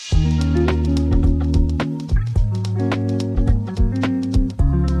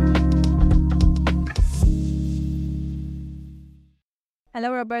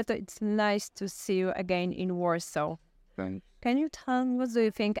Hello, Roberto. It's nice to see you again in Warsaw. Thanks. Can you tell me what do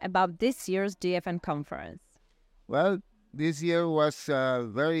you think about this year's GFN conference? Well, this year was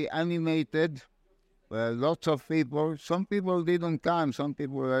very animated. Lots of people. Some people didn't come. Some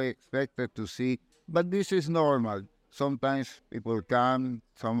people were expected to see. But this is normal. Sometimes people come.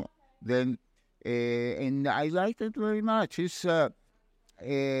 And I liked it very much.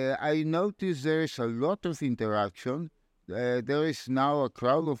 I noticed there is a lot of interaction. There is now a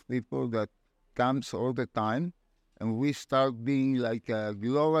crowd of people that comes all the time, and we start being like a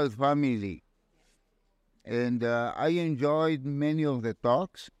global family. And I enjoyed many of the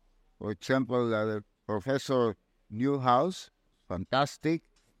talks. For example, Professor Newhouse, fantastic,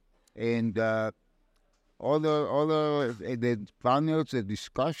 and the panels, the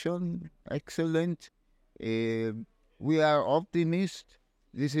discussion, excellent. We are optimists.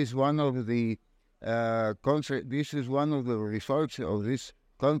 This is one of the This is one of the results of this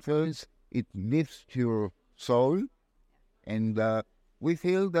conference. It lifts your soul, and we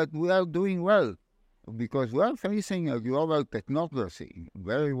feel that we are doing well because we are facing a global technocracy,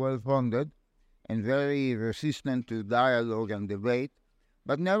 very well funded and very resistant to dialogue and debate.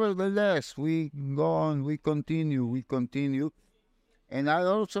 But nevertheless, we go on, we continue. And I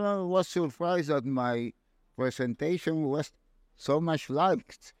also was surprised that my presentation was so much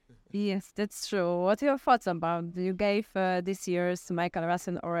liked. Yes, that's true. What are your thoughts about? You gave this year's Michael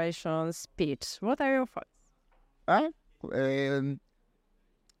Rassen oration speech. What are your thoughts? I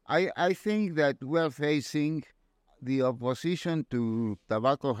think that we are facing the opposition to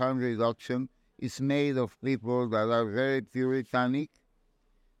tobacco harm reduction is made of people that are very puritanic,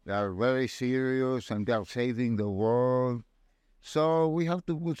 they are very serious, and they are saving the world. So we have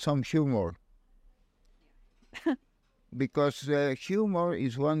to put some humor. Because humor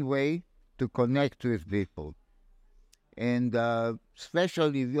is one way to connect with people. And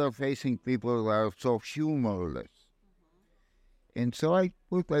especially if you are facing people that are so humorless. And so I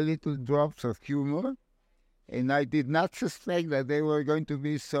put a little drops of humor, and I did not suspect that they were going to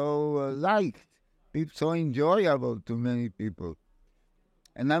be so liked, so enjoyable to many people.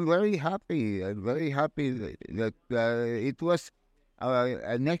 And I'm very happy that it was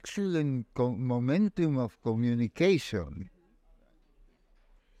an excellent momentum of communication.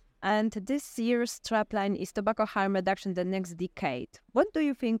 And this year's strapline is tobacco harm reduction the next decade. What do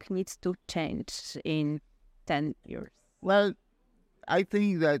you think needs to change in 10 years? Well, I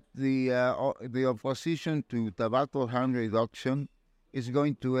think that the opposition to tobacco harm reduction is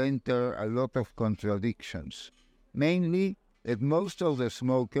going to enter a lot of contradictions. Mainly that most of the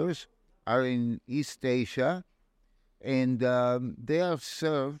smokers are in East Asia, and they are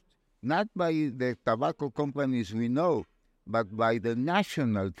served not by the tobacco companies we know, but by the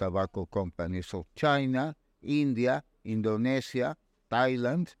national tobacco companies of China, India, Indonesia,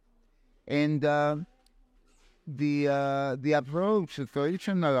 Thailand, and the approach, the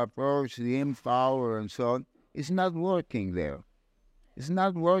traditional approach, the Empower and so on, is not working there. It's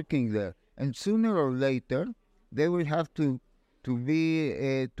not working there, and sooner or later they will have to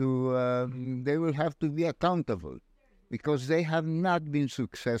be accountable because they have not been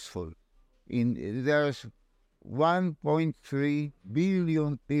successful. There's 1.3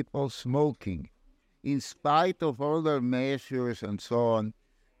 billion people smoking, in spite of all their measures and so on.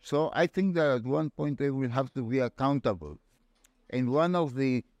 So I think that at one point they will have to be accountable. And one of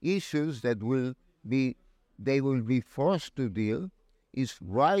the issues that they will be forced to deal is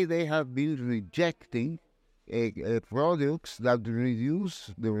why they have been rejecting products that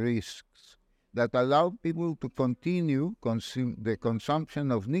reduce the risks, that allow people to continue the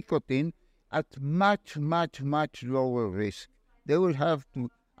consumption of nicotine at much, much, much lower risk. They will have to,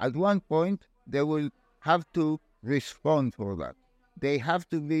 at one point, they will have to respond for that. They have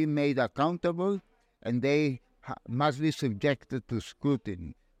to be made accountable, and they must be subjected to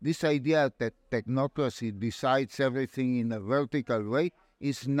scrutiny. This idea that technocracy decides everything in a vertical way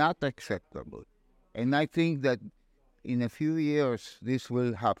is not acceptable. And I think that in a few years, this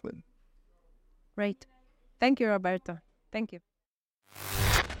will happen. Great. Thank you, Roberto. Thank you.